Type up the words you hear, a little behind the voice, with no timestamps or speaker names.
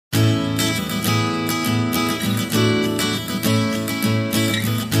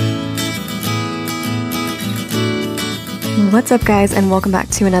What's up, guys, and welcome back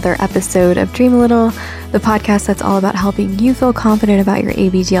to another episode of Dream a Little, the podcast that's all about helping you feel confident about your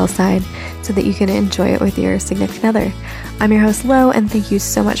ABDL side so that you can enjoy it with your significant other. I'm your host, Lo, and thank you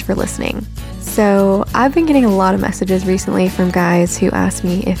so much for listening. So I've been getting a lot of messages recently from guys who ask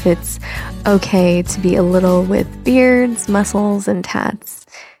me if it's okay to be a little with beards, muscles, and tats.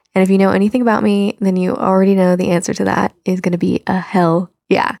 And if you know anything about me, then you already know the answer to that is going to be a hell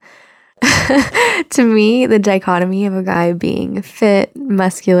yeah. To me, the dichotomy of a guy being fit,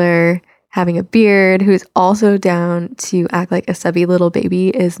 muscular, having a beard, who's also down to act like a subby little baby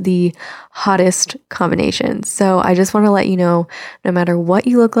is the hottest combination. So I just want to let you know, no matter what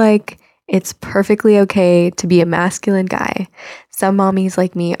you look like, it's perfectly okay to be a masculine guy. Some mommies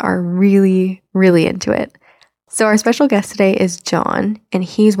like me are really, really into it. So our special guest today is John, and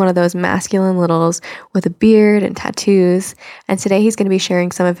he's one of those masculine littles with a beard and tattoos. And today he's going to be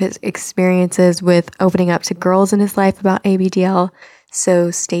sharing some of his experiences with opening up to girls in his life about ABDL. So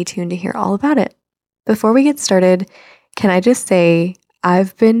stay tuned to hear all about it. Before we get started, can I just say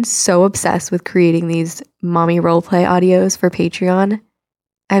I've been so obsessed with creating these mommy roleplay audios for Patreon.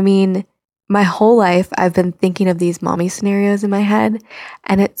 I mean, my whole life, I've been thinking of these mommy scenarios in my head,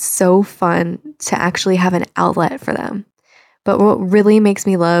 and it's so fun to actually have an outlet for them. But what really makes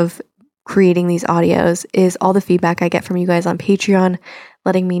me love creating these audios is all the feedback I get from you guys on Patreon,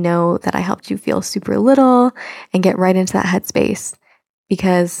 letting me know that I helped you feel super little and get right into that headspace.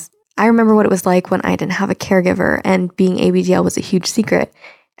 Because I remember what it was like when I didn't have a caregiver and being ABDL was a huge secret,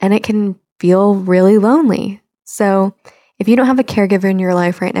 and it can feel really lonely. So if you don't have a caregiver in your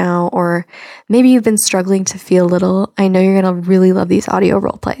life right now, or maybe you've been struggling to feel little, I know you're going to really love these audio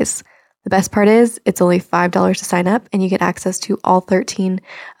role plays. The best part is it's only $5 to sign up, and you get access to all 13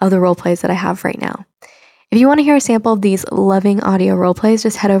 of the role plays that I have right now. If you want to hear a sample of these loving audio role plays,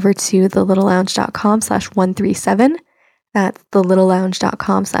 just head over to thelittlelounge.com/137. That's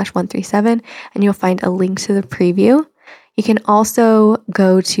thelittlelounge.com/137, and you'll find a link to the preview. You can also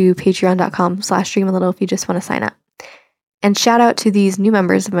go to patreon.com/dreamalittle if you just want to sign up. And shout out to these new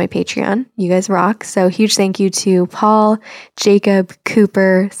members of my Patreon. You guys rock. So huge thank you to Paul, Jacob,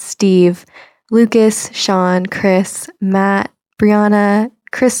 Cooper, Steve, Lucas, Sean, Chris, Matt, Brianna,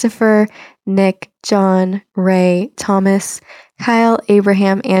 Christopher, Nick, John, Ray, Thomas, Kyle,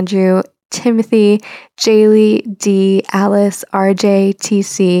 Abraham, Andrew, Timothy, Jaylee, D, Alice, RJ,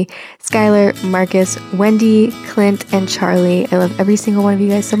 TC, Skylar, Marcus, Wendy, Clint, and Charlie. I love every single one of you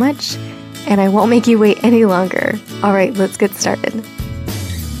guys so much, and I won't make you wait any longer. All right, let's get started.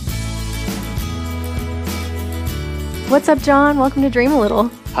 What's up, John? Welcome to Dream a Little.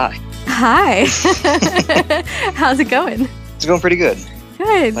 Hi. Hi. How's it going? It's going pretty good.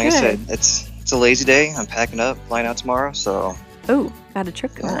 Good. Like I said, it's a lazy day. I'm packing up, flying out tomorrow, so. Oh, got a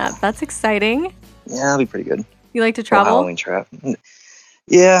trip coming up. That's exciting. Yeah, it'll be pretty good. You like to travel? Halloween trip.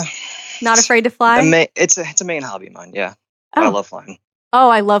 Yeah. Not afraid to fly? It's a main hobby of mine, yeah. Oh. I love flying. Oh,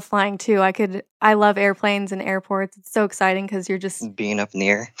 I love flying too. I love airplanes and airports. It's so exciting because you're just being up in the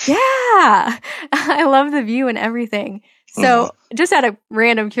air. Yeah. I love the view and everything. So just out of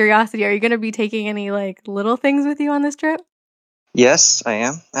random curiosity, are you going to be taking any like little things with you on this trip? Yes, I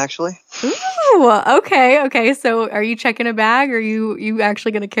am, actually. Ooh, okay. So are you checking a bag, or are you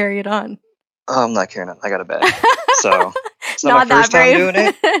actually going to carry it on? Oh, I'm not carrying it. I got a bag. So it's not my first brave. time doing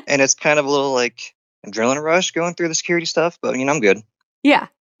it, and it's kind of a little like adrenaline rush going through the security stuff, but I'm good. Yeah.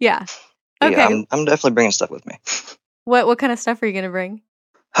 Okay. Yeah, I'm definitely bringing stuff with me. What kind of stuff are you going to bring?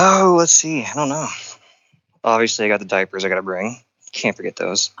 Oh, let's see. I don't know. Obviously, I got the diapers I got to bring. Can't forget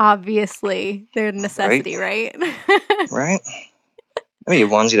those. Obviously. They're a necessity, right? Right? Maybe a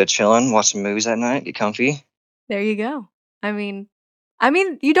onesie to chill in, watch some movies at night, get comfy. There you go. I mean,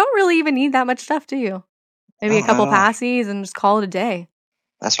 you don't really even need that much stuff, do you? Maybe a couple passies and just call it a day.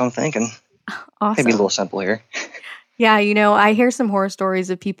 That's what I'm thinking. Awesome. Maybe a little simple here. Yeah, I hear some horror stories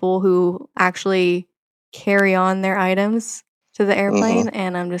of people who actually carry on their items to the airplane,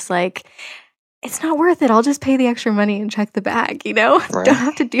 and I'm just like, it's not worth it. I'll just pay the extra money and check the bag, Right. Don't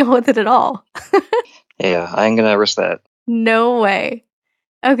have to deal with it at all. Yeah, I ain't gonna risk that. No way.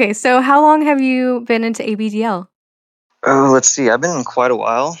 Okay, so how long have you been into ABDL? Oh, let's see. I've been in quite a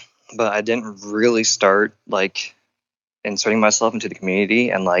while, but I didn't really start inserting myself into the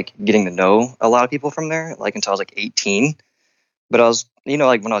community and getting to know a lot of people from there until I was 18. But I was when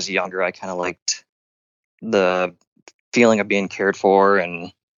I was younger, I kind of liked the feeling of being cared for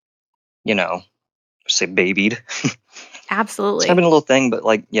and say babied. Absolutely. It's kind of been a little thing, but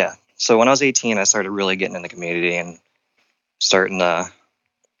so when I was 18, I started really getting in the community and starting to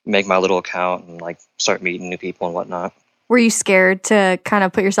make my little account and start meeting new people and whatnot. Were you scared to kind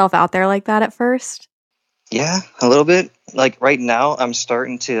of put yourself out there like that at first? Yeah, a little bit. Like right now, I'm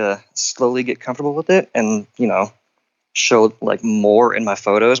starting to slowly get comfortable with it, and show like more in my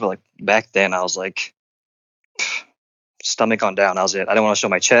photos. But like back then, I was like stomach on down. That was it. I didn't want to show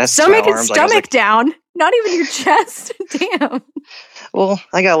my chest, my Stomach and arms. Like I was stomach like, down. Not even your chest. Damn. well,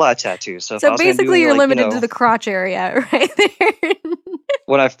 I got a lot of tattoos, so if I So was gonna do basically, any you're like limited to the crotch area right there.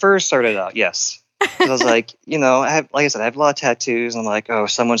 when I first started out, yes. Because I was like, I have, like I said, I have a lot of tattoos. And I'm like, oh,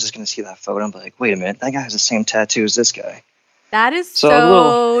 someone's just going to see that photo and be like, wait a minute, that guy has the same tattoo as this guy. That is So a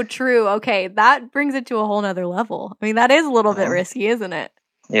little, so true. Okay, that brings it to a whole nother level. I mean, that is a little bit risky, isn't it?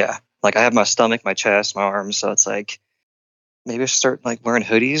 yeah. Like I have my stomach, my chest, my arms. So it's like, maybe I should start like wearing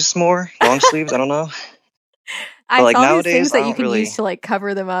hoodies more, long sleeves. I don't know. I like saw these nowadays, things I that you don't can really use to like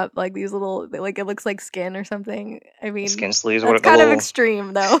cover them up, like these little, like it looks like skin or something. I mean, skin sleeves. that's What a kind of little.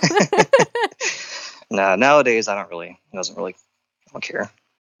 extreme, though. Nah, nowadays I don't care.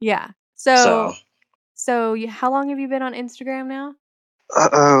 Yeah. So, How long have you been on Instagram now?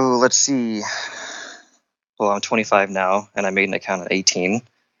 let's see. Well, I'm 25 now, and I made an account at 18.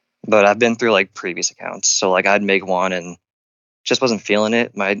 But I've been through like previous accounts, so like I'd make one and just wasn't feeling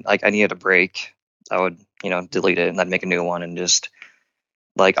it. I needed a break. I would delete it and I'd make a new one and just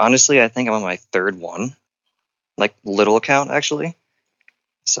like honestly, I think I'm on my third one, like little account actually.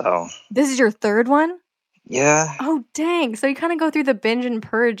 So This is your third one? yeah, Oh, dang. So you kind of go through the binge and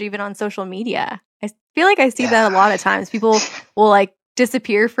purge even on social media. I feel like I see that a yeah, lot of times. People will like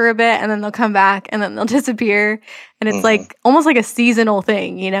disappear for a bit and then they'll come back and then they'll disappear. And it's like almost like a seasonal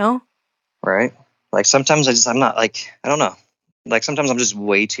thing, you know? right. Like sometimes I'm not like I don't know. Like sometimes I'm just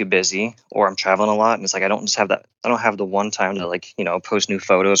way too busy or I'm traveling a lot and it's like I don't have the one time to like post new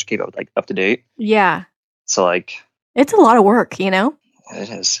photos or keep up like up to date. Yeah. So like It's a lot of work, you know? it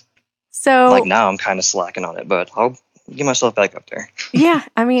is. Like So, now I'm kind of slacking on it, but I'll get myself back up there. yeah,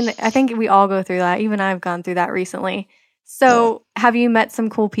 I mean, I think we all go through that. Even I've gone through that recently. Yeah, So, have you met some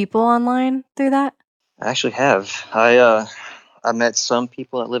cool people online through that? I actually have. I met some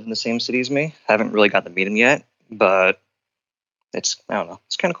people that live in the same city as me. Haven't really got to meet them yet, but I don't know.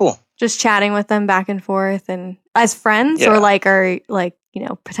 It's kind of cool. Just chatting with them back and forth and as friends or Yeah. like are like,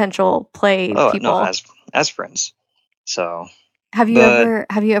 potential play Oh no, people. as friends. So, Have you but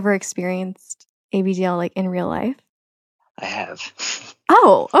ever experienced ABGL like in real life? I have.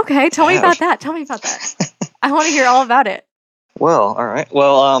 Oh, okay. Tell I me about have. that. Tell me about that. I want to hear all about it. Well, all right.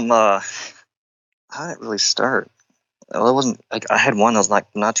 Well, how did it really start? Well, it wasn't like I had one that was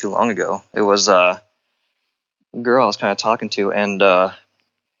not too long ago. It was a girl I was kind of talking to, and the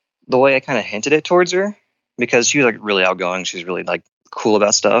way I kind of hinted it towards her because she was like really outgoing. She's really like cool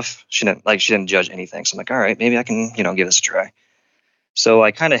about stuff. She didn't judge anything. So I'm like, all right, maybe I can give this a try. So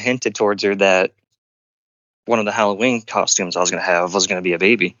I kind of hinted towards her that one of the Halloween costumes I was gonna have was gonna be a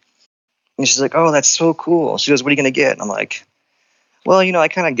baby. And she's like, oh, that's so cool. She goes, what are you gonna get? And I'm like, well, I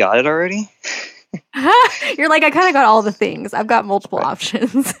kind of got it already. You're like, I kind of got all the things. I've got multiple Right.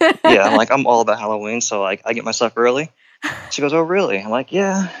 options. Yeah, I'm like, I'm all about Halloween, so like I get my stuff early. She goes, oh, really? I'm like,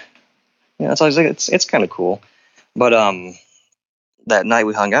 yeah. Yeah, so I was like, it's kind of cool. But that night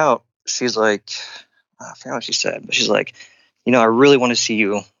we hung out, she's like, I forgot what she said, but she's like, I really want to see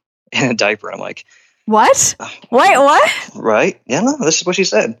you in a diaper. I'm like, What? oh, Wait, what? right? Yeah, no, this is what she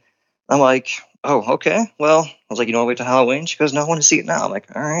said. I'm like, oh, okay. Well, I was like, you don't want to wait till Halloween? She goes, no, I want to see it now. I'm like,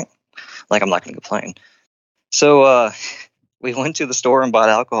 all right. Like, I'm not going to complain. So we went to the store and bought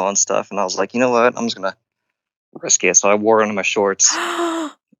alcohol and stuff. And I was like, you know what? I'm just going to risk it. So I wore it under my shorts.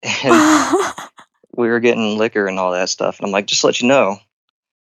 And we were getting liquor and all that stuff. And I'm like, just to let you know,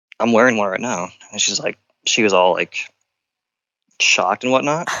 I'm wearing one right now. And she was all like shocked and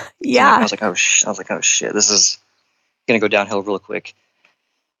whatnot. Yeah. I was like, oh shit, this is going to go downhill real quick.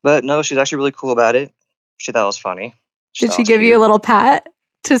 But no, she's actually really cool about it. She thought it was funny. Did she give you a little pat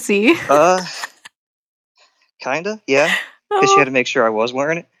to see? Kinda, yeah. Because she had to make sure I was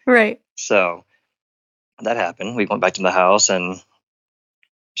wearing it. Right. So that happened. We went back to the house and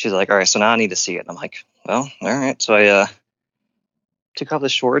she's like, all right, so now I need to see it. And I'm like, well, all right. So I took off the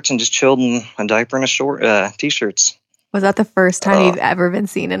shorts and just chilled in a diaper and a short t-shirts. Was that the first time you've ever been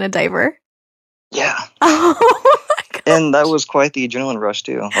seen in a diaper? Yeah. Oh my God. And that was quite the adrenaline rush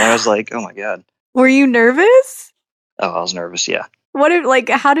too. I was like, oh my God. Were you nervous? Oh, I was nervous, yeah.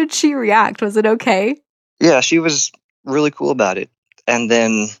 How did she react? Was it okay? Yeah, she was really cool about it. And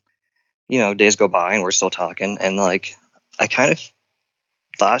then, days go by and we're still talking. And like, I kind of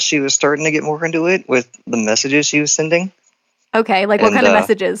thought she was starting to get more into it with the messages she was sending. Okay, like what kind of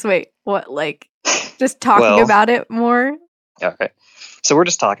messages? Wait, what, like just talking about it more? All right. So we're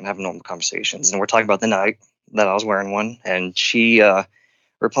just talking, having normal conversations. And we're talking about the night that I was wearing one. And she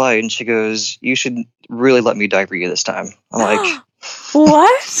replied, and she goes, "You should really let me diaper you this time." I'm like,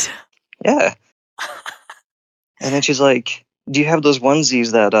 What? "Yeah." And then she's like, "Do you have those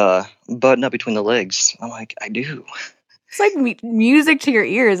onesies that button up between the legs?" I'm like, "I do." It's like music to your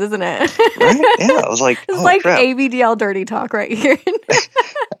ears, isn't it? Right? Yeah. I was like, It's "Holy like crap!" ABDL dirty talk right here.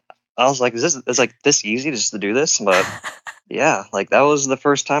 I was like, "It's like this easy just to do this?" But yeah, like that was the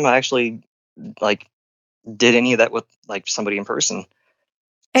first time I actually like did any of that with like somebody in person.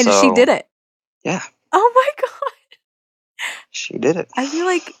 And she So did it. yeah, Oh my God. she did it. I feel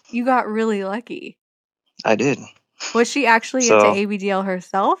like you got really lucky. I did. Was she actually into So ABDL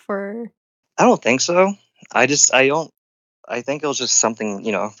herself, or? I don't think so. I don't. I think it was just something,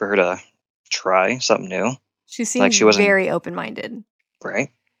 for her to try something new. She Like seems she wasn't very open-minded. right.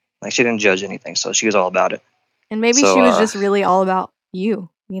 Like she didn't judge anything, so she was all about it. And maybe So she was just really all about you,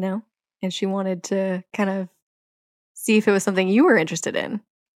 and she wanted to kind of see if it was something you were interested in.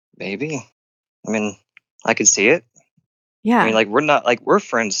 maybe. I mean, I could see it. Yeah. I mean, like we're not like we're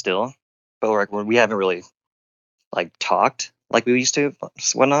friends still, but like we haven't really like talked like we used to,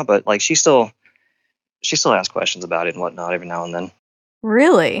 whatnot. But like she still asks questions about it and whatnot every now and then.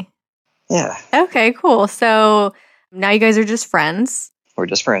 Really? Yeah, Okay, cool. So now you guys are just friends. we're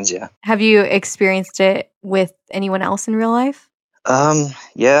just friends. Yeah. Have you experienced it with anyone else in real life?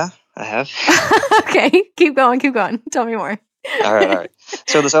 Yeah, I have. Okay, keep going. Tell me more. All right.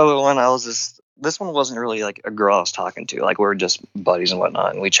 So this other one, this one wasn't really like a girl I was talking to. Like we were just buddies and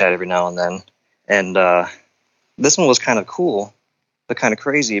whatnot, and we chat every now and then. And this one was kind of cool, but kind of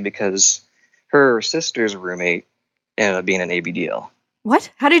crazy because her sister's roommate ended up being an ABDL.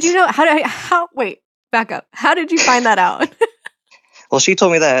 What? How did you know? Wait, back up. How did you find that out? Well, she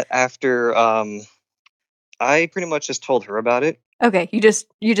told me that after I pretty much just told her about it. Okay, you just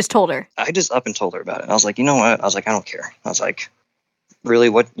told her. I just up and told her about it. I was like, you know what? I was like, I don't care. I was like, really,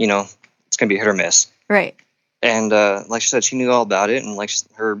 what? It's gonna be hit or miss. Right. And like she said, she knew all about it, and like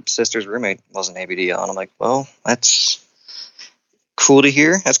her sister's roommate was an ABDL, and I'm like, well, that's cool to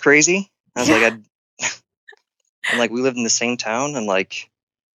hear. That's crazy. I was like, and like we lived in the same town, and like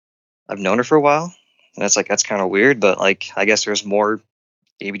I've known her for a while, and it's like that's kind of weird, but like I guess there's more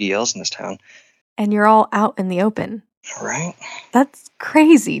ABDLs in this town. And you're all out in the open. Right. That's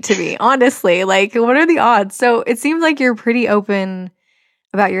crazy to me, honestly. Like, what are the odds? So it seems like you're pretty open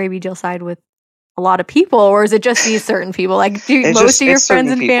about your ABDL side with a lot of people, or is it just these certain people? Like, do most of your friends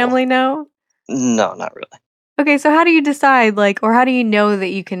and family know? No, not really. Okay, so how do you decide, like, or how do you know that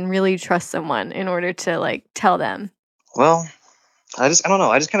you can really trust someone in order to, like, tell them? Well, I don't know.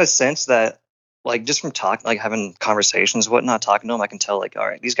 I just kind of sense that, like, just from talking, like, having conversations, whatnot, talking to them, I can tell, like, all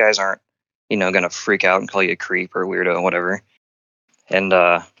right, these guys aren't, going to freak out and call you a creep or a weirdo or whatever. And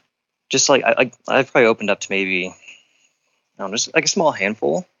just, like, I've probably opened up to maybe, I don't know, just, like, a small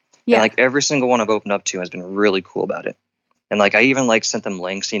handful. Yeah. And, like, every single one I've opened up to has been really cool about it. And, like, I even, like, sent them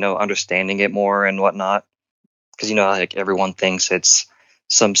links, understanding it more and whatnot. Because, like, everyone thinks it's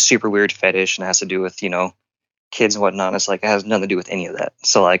some super weird fetish and it has to do with, kids and whatnot. And it's like, it has nothing to do with any of that.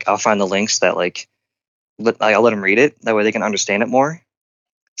 So, like, I'll find the links that, like, I'll let them read it. That way they can understand it more.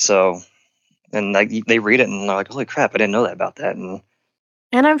 So, and, like, they read it and they're like, holy crap, I didn't know that about that. And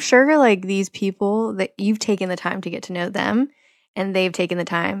I'm sure, like, these people that you've taken the time to get to know them, and they've taken the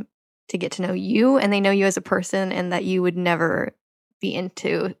time to get to know you, and they know you as a person, and that you would never be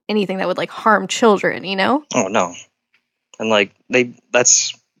into anything that would, like, harm children, Oh, no. And, like,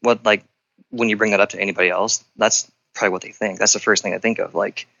 that's what, like, when you bring that up to anybody else, that's probably what they think. That's the first thing I think of.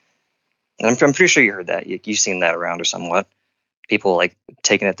 Like, and I'm pretty sure you heard that. You've seen that around or somewhat. People, like,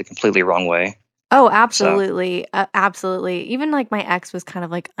 taking it the completely wrong way. Oh, absolutely. Absolutely. Even, like, my ex was kind of,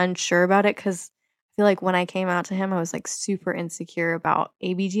 like, unsure about it because I feel like when I came out to him, I was, like, super insecure about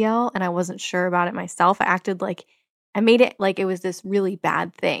ABDL, and I wasn't sure about it myself. I acted like I made it like it was this really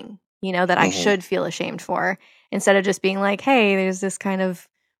bad thing, that I should feel ashamed for, instead of just being like, hey, there's this kind of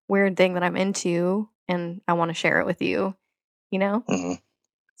weird thing that I'm into, and I want to share it with you, Mm-hmm.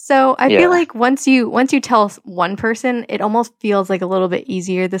 So I feel like once you tell one person, it almost feels like a little bit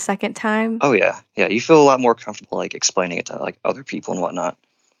easier the second time. Oh, yeah. Yeah, you feel a lot more comfortable, like, explaining it to, like, other people and whatnot.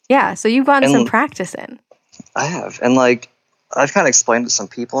 Yeah, so you've gotten some practice in. I have. And, like, I've kind of explained to some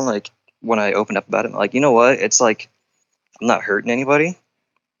people, like, when I opened up about it, like, you know what? It's like, I'm not hurting anybody.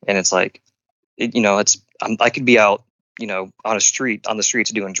 And it's like, I could be out, on the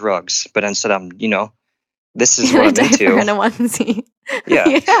streets doing drugs, but instead I'm, this is what I'm into. In a onesie. Yeah.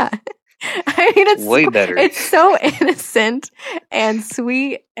 Yeah. I mean, it's way better. It's so innocent and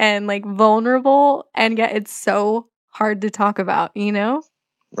sweet and, like, vulnerable, and yet it's so hard to talk about,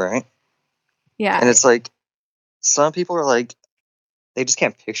 Right. Yeah. And it's like, some people are like, they just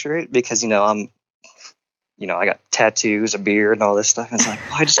can't picture it because I got tattoos, a beard, and all this stuff. And it's like,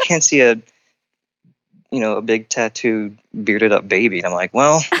 well, I just can't see a big tattooed, bearded up baby. And I'm like,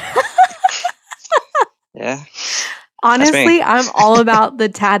 well, yeah. Honestly, I'm all about the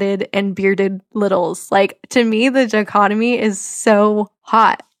tatted and bearded littles. Like, to me, the dichotomy is so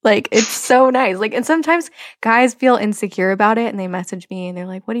hot. Like, it's so nice. Like, and sometimes guys feel insecure about it and they message me and they're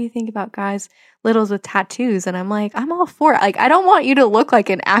like, what do you think about guys littles with tattoos? And I'm like, I'm all for it. Like, I don't want you to look like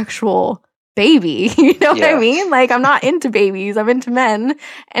an actual baby. You know what I mean? Like, I'm not into babies. I'm into men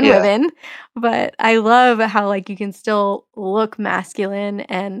and women. But I love how, like, you can still look masculine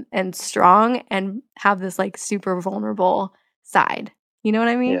and strong and have this, like, super vulnerable side. You know what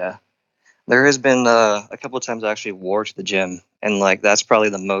I mean? Yeah. There has been a couple of times I actually wore to the gym, and like that's probably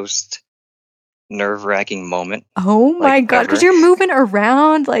the most nerve-wracking moment. Oh my God, because you're moving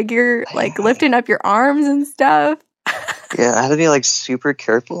around, like you're like lifting up your arms and stuff. Yeah, I had to be like super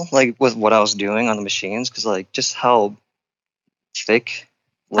careful, like with what I was doing on the machines, because like just how thick,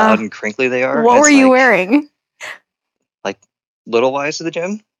 loud, and crinkly they are. What were you wearing? Like little wise to the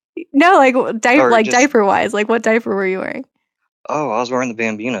gym? No, like diaper wise. Like what diaper were you wearing? Oh, I was wearing the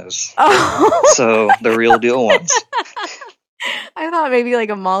Bambinos. Oh. So the real deal ones. I thought maybe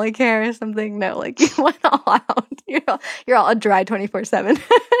like a Molicare or something. No, like you went all out. You're all dry 24/7.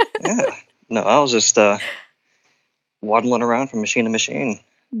 Yeah. No, I was just waddling around from machine to machine.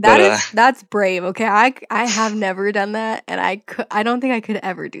 That's brave. Okay, I have never done that, and I don't think I could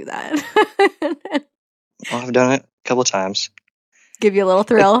ever do that. Well, I've done it a couple of times. Give you a little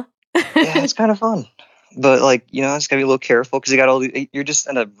thrill. Yeah, it's kind of fun. But like, it's gotta be a little careful because you're just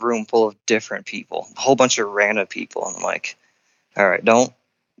in a room full of different people, a whole bunch of random people. And I'm like, all right, don't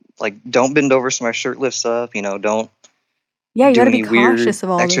bend over so my shirt lifts up, don't you gotta any be cautious of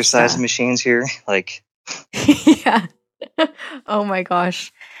all exercise this machines here. Like, yeah. Oh my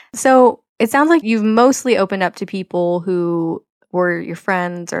gosh. So it sounds like you've mostly opened up to people who were your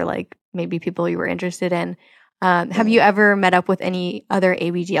friends or like maybe people you were interested in. Have you ever met up with any other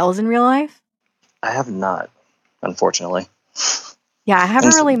ABGLs in real life? I have not, unfortunately. Yeah, I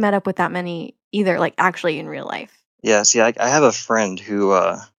haven't really met up with that many either, like actually in real life. Yeah, see, I have a friend who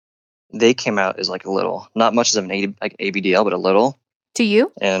they came out as like a little, not much of an ABDL, but a little. To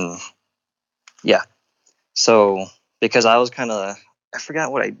you? And yeah, so because I was I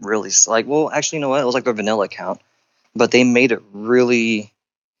forgot what I really like. Well, actually, you know what? It was like their vanilla account, but they made it really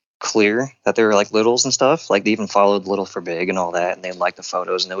clear that they were like littles and stuff. Like they even followed Little for Big and all that, and they liked the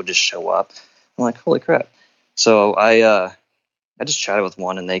photos, and they would just show up. I'm like, holy crap! So I just chatted with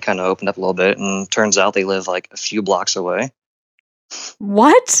one, and they kind of opened up a little bit, and turns out they live like a few blocks away.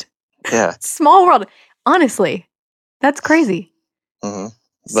 What? Yeah. Small world. Honestly, that's crazy. Mm-hmm.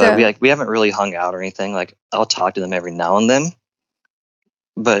 But we haven't really hung out or anything. Like I'll talk to them every now and then.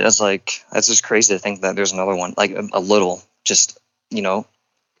 But it's like that's just crazy to think that there's another one, like a little, just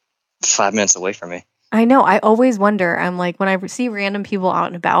 5 minutes away from me. I know. I always wonder. I'm like, when I see random people out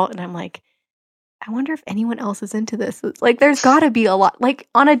and about, and I'm like, I wonder if anyone else is into this. Like, there's got to be a lot. Like,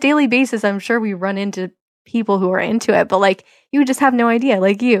 on a daily basis, I'm sure we run into people who are into it. But, like, you just have no idea.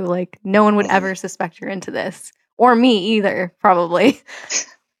 Like you. Like, no one would ever suspect you're into this. Or me either, probably.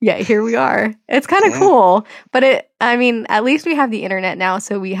 Yeah, here we are. It's kind of cool. But at least we have the internet now.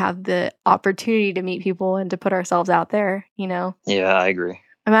 So we have the opportunity to meet people and to put ourselves out there, Yeah, I agree.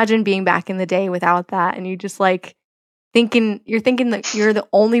 Imagine being back in the day without that. And you just, like, thinking that you're the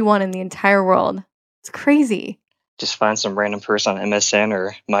only one in the entire world. It's crazy. Just find some random person on MSN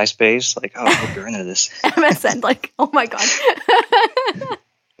or MySpace. Like, oh, I hope you're into this. MSN, like, oh my God.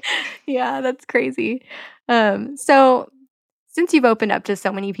 Yeah, that's crazy. So since you've opened up to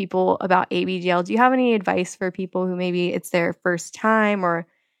so many people about ABGL, do you have any advice for people who maybe it's their first time or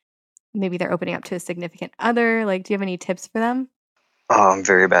maybe they're opening up to a significant other? Like, do you have any tips for them? Oh, I'm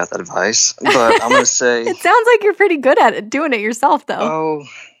very bad at that advice. But I'm going to say... It sounds like you're pretty good at it, doing it yourself, though. Oh,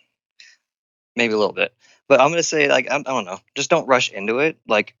 maybe a little bit. But I'm going to say, like, I don't know. Just don't rush into it.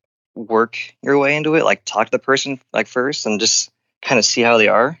 Like, work your way into it. Like, talk to the person, like, first and just kind of see how they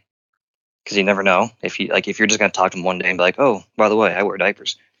are. Because you never know. If you're just going to talk to them one day and be like, oh, by the way, I wear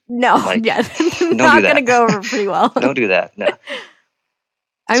diapers. No, like, yeah. Not going to go over pretty well. Don't do that, no.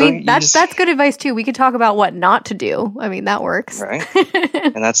 I mean, that's good advice, too. We could talk about what not to do. I mean, that works. Right.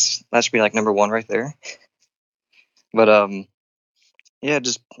 And that should be, like, number one right there. But, yeah,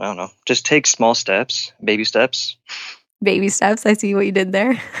 just, I don't know. Just take small steps, baby steps. Baby steps. I see what you did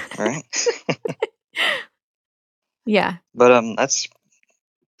there. Right. Yeah. But that's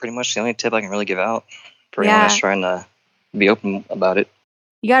pretty much the only tip I can really give out for anyone that's trying to be open about it.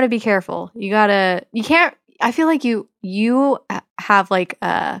 You got to be careful. I feel like you have like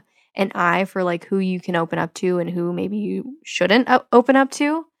an eye for like who you can open up to and who maybe you shouldn't open up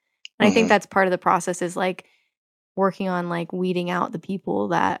to. And I think that's part of the process is like working on like weeding out the people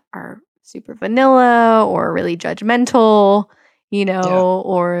that are super vanilla or really judgmental,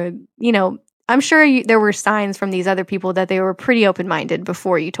 or, I'm sure there were signs from these other people that they were pretty open-minded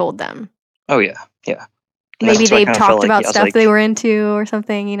before you told them. Oh, yeah. Yeah. Maybe they've talked about stuff they were into or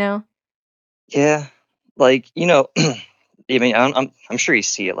something, Yeah. Like, I mean, I'm sure you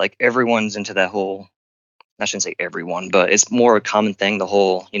see it. Like, everyone's into that whole, I shouldn't say everyone, but it's more a common thing, the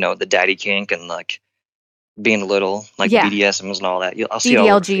whole, the daddy kink and, like, being a little, like, BDSM and all that. I'll see it all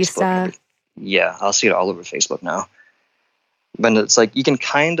over Facebook. Stuff. Yeah, I'll see it all over Facebook now. But it's like, you can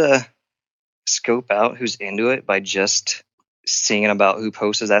kind of scope out who's into it by just seeing about who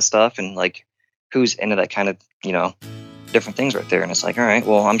posts that stuff and, like, who's into that kind of, different things right there. And it's like, all right,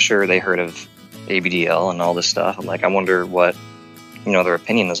 well, I'm sure they heard of ABDL and all this stuff. I'm like, I wonder what, their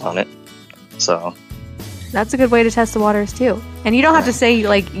opinion is on it. So that's a good way to test the waters too. And you don't have to say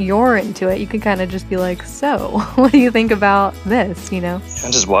like you're into it. You can kind of just be like, so what do you think about this? I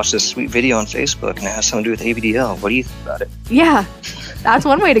just watched this sweet video on Facebook and it has something to do with ABDL. What do you think about it? Yeah, that's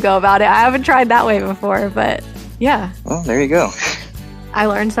one way to go about it. I haven't tried that way before, but yeah. Well, there you go. I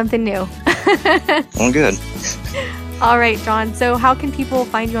learned something new. Well, good. All right, John. So how can people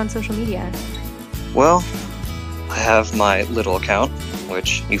find you on social media? Well, I have my little account,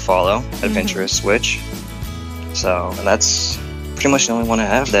 which you follow, Adventurous Switch. So, and that's pretty much the only one I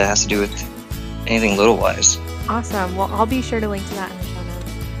have that has to do with anything little-wise. Awesome. Well, I'll be sure to link to that in the show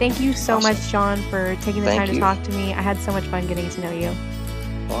notes. Thank you so much, John, for taking the time to talk to me. I had so much fun getting to know you.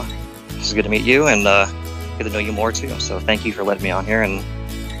 Well, it's good to meet you and get to know you more, too. So thank you for letting me on here and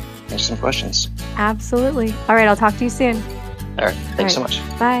answer some questions. Absolutely. All right, I'll talk to you soon. All right. Thanks so much.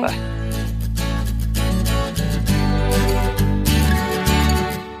 Bye. Bye.